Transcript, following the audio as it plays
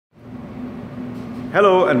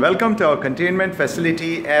Hello and welcome to our containment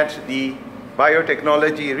facility at the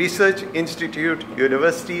Biotechnology Research Institute,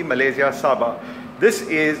 University, Malaysia, Sabah. This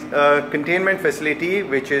is a containment facility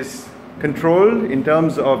which is controlled in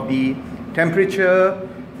terms of the temperature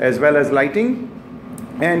as well as lighting.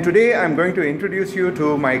 And today I'm going to introduce you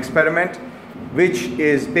to my experiment, which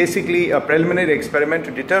is basically a preliminary experiment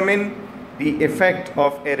to determine the effect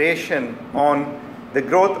of aeration on the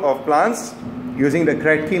growth of plants using the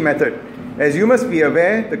Kratky method. As you must be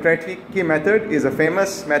aware, the Kratky method is a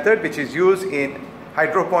famous method which is used in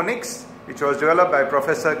hydroponics, which was developed by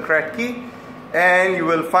Professor Kratky, and you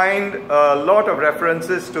will find a lot of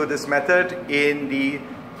references to this method in the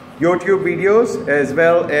YouTube videos as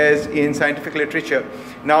well as in scientific literature.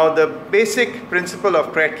 Now, the basic principle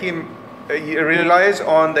of Kratky relies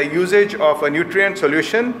on the usage of a nutrient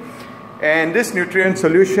solution, and this nutrient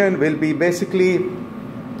solution will be basically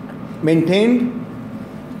maintained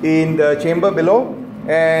in the chamber below,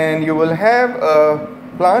 and you will have a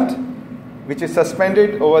plant which is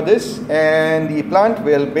suspended over this, and the plant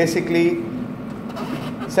will basically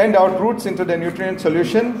send out roots into the nutrient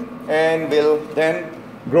solution and will then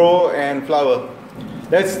grow and flower.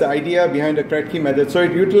 That's the idea behind the Kratky method. So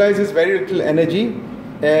it utilizes very little energy,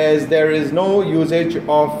 as there is no usage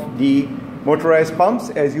of the motorized pumps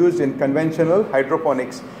as used in conventional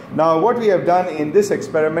hydroponics. Now, what we have done in this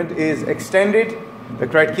experiment is extended the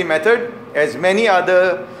Kratky method. As many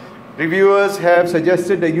other reviewers have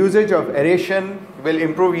suggested, the usage of aeration will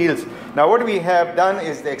improve yields. Now, what we have done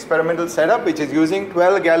is the experimental setup, which is using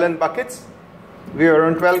 12-gallon buckets. We are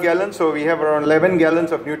around 12 gallons, so we have around 11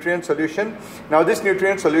 gallons of nutrient solution. Now, this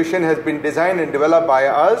nutrient solution has been designed and developed by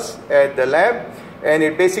us at the lab, and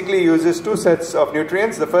it basically uses two sets of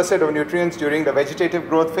nutrients. The first set of nutrients during the vegetative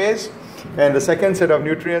growth phase, and the second set of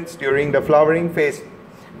nutrients during the flowering phase.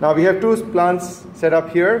 Now, we have two plants set up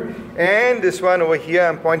here, and this one over here,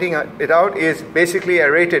 I'm pointing it out, is basically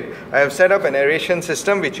aerated. I have set up an aeration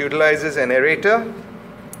system which utilizes an aerator,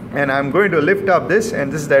 and I'm going to lift up this,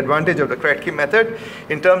 and this is the advantage of the Kratky method.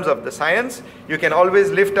 In terms of the science, you can always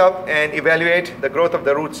lift up and evaluate the growth of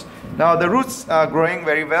the roots. Now, the roots are growing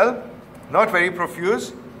very well, not very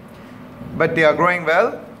profuse, but they are growing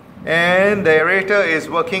well, and the aerator is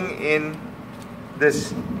working in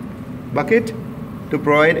this bucket to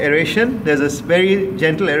provide aeration. There's a very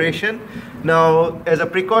gentle aeration. Now, as a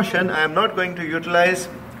precaution, I am not going to utilize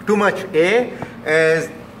too much air, as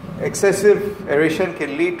excessive aeration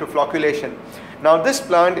can lead to flocculation. Now, this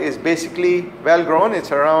plant is basically well grown.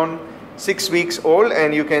 It's around 6 weeks old,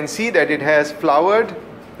 and you can see that it has flowered.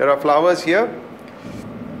 There are flowers here.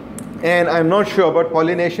 And I'm not sure about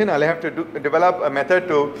pollination. I'll have to develop a method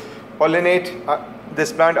to pollinate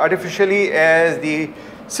this plant artificially, as the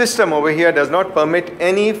system over here does not permit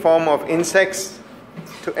any form of insects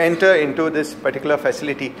to enter into this particular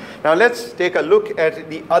facility. Now, let's take a look at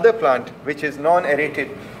the other plant, which is non-aerated,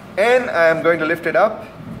 and I am going to lift it up,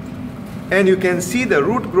 and you can see the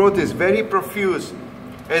root growth is very profuse.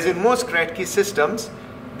 As in most Kratky systems,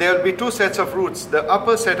 there will be two sets of roots. The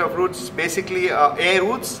upper set of roots basically are air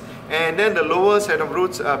roots, and then the lower set of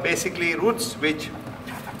roots are basically roots which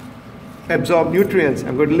absorb nutrients.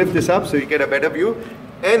 I'm going to lift this up so you get a better view.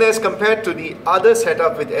 And as compared to the other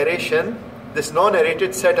setup with aeration, this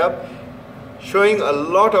non-aerated setup showing a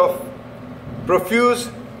lot of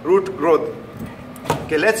profuse root growth.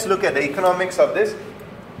 Okay, let's look at the economics of this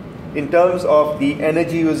in terms of the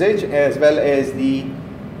energy usage as well as the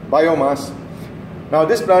biomass. Now,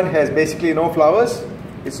 this plant has basically no flowers,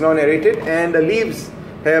 it's non-aerated, and the leaves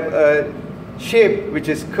have a shape which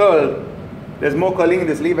is curled. There's more curling in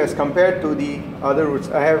this leaf as compared to the other roots.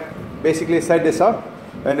 I have basically set this up.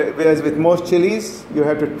 And whereas with most chilies, you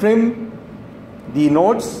have to trim the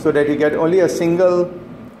nodes so that you get only a single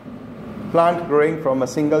plant growing from a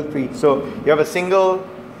single tree. So you have a single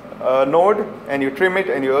node, and you trim it,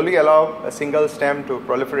 and you only allow a single stem to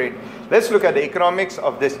proliferate. Let's look at the economics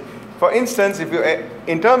of this. For instance, if you,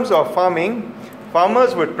 in terms of farming,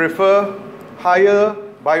 farmers would prefer higher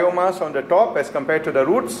biomass on the top as compared to the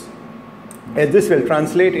roots, as this will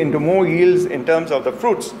translate into more yields in terms of the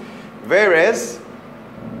fruits. Whereas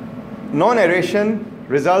non-aeration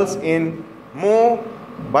results in more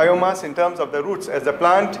biomass in terms of the roots, as the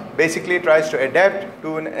plant basically tries to adapt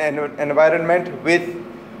to an environment with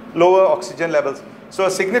lower oxygen levels. So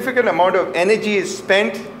a significant amount of energy is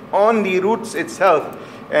spent on the roots itself,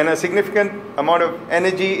 and a significant amount of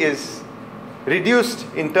energy is reduced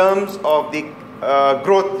in terms of the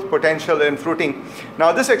growth potential in fruiting.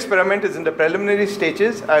 Now, this experiment is in the preliminary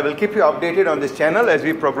stages. I will keep you updated on this channel as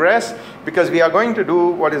we progress, because we are going to do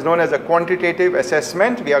what is known as a quantitative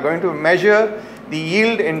assessment. We are going to measure the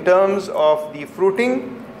yield in terms of the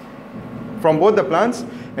fruiting from both the plants,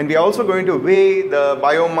 and we are also going to weigh the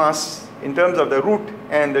biomass in terms of the root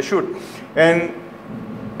and the shoot. And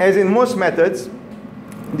as in most methods,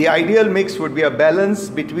 the ideal mix would be a balance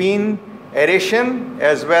between aeration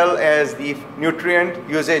as well as the nutrient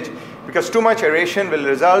usage, because too much aeration will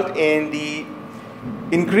result in the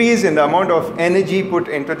increase in the amount of energy put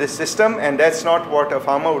into the system, and that's not what a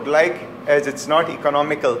farmer would like, as it's not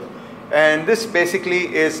economical. And this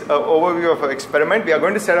basically is an overview of an experiment. We are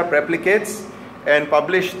going to set up replicates and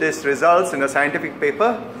publish these results in a scientific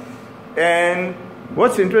paper. And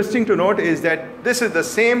what's interesting to note is that this is the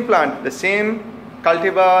same plant, the same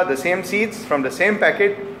cultivar, the same seeds from the same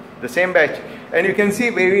packet, the same batch, and you can see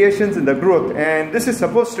variations in the growth. And this is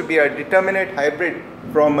supposed to be a determinate hybrid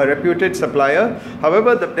from a reputed supplier.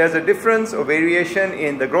 However, there's a difference or variation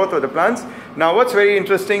in the growth of the plants. Now what's very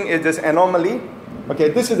interesting is this anomaly. Okay,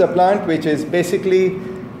 this is a plant which is basically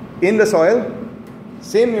in the soil,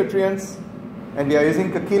 same nutrients, and we are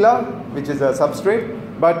using tequila, which is a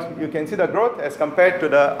substrate, but you can see the growth as compared to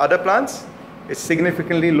the other plants is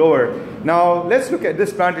significantly lower. Now let's look at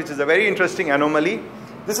this plant, which is a very interesting anomaly.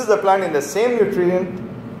 This is a plant in the same nutrient,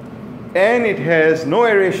 and it has no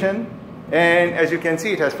aeration, and as you can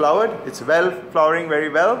see, it has flowered. It's flowering very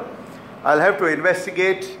well. I'll have to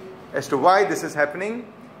investigate as to why this is happening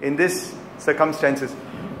in these circumstances.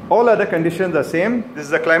 All other conditions are same. This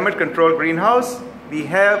is a climate controlled greenhouse. We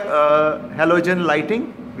have halogen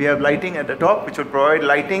lighting. We have lighting at the top, which will provide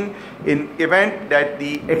lighting in event that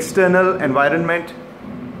the external environment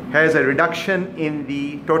has a reduction in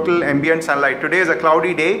the total ambient sunlight. Today is a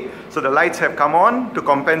cloudy day, so the lights have come on to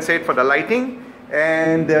compensate for the lighting,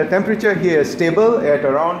 and the temperature here is stable at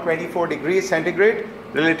around 24 degrees centigrade,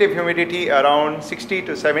 relative humidity around 60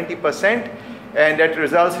 to 70%, and that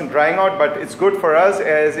results in drying out, but it's good for us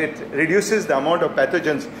as it reduces the amount of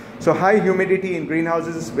pathogens. So high humidity in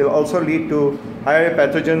greenhouses will also lead to higher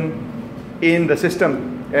pathogen in the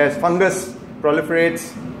system as fungus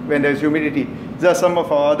proliferates when there's humidity. These are some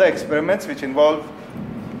of our other experiments which involve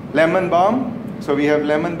lemon balm. So we have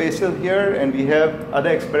lemon basil here, and we have other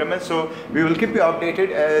experiments. So we will keep you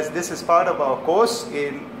updated, as this is part of our course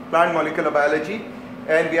in plant molecular biology.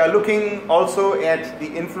 And we are looking also at the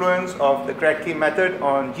influence of the Kratky method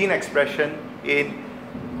on gene expression in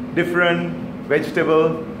different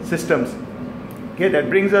vegetable systems. Okay, that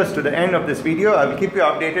brings us to the end of this video. I will keep you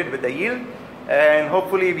updated with the yield, and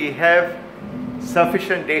hopefully we have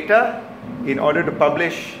sufficient data in order to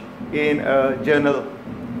publish in a journal.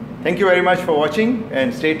 Thank you very much for watching,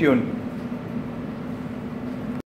 and stay tuned.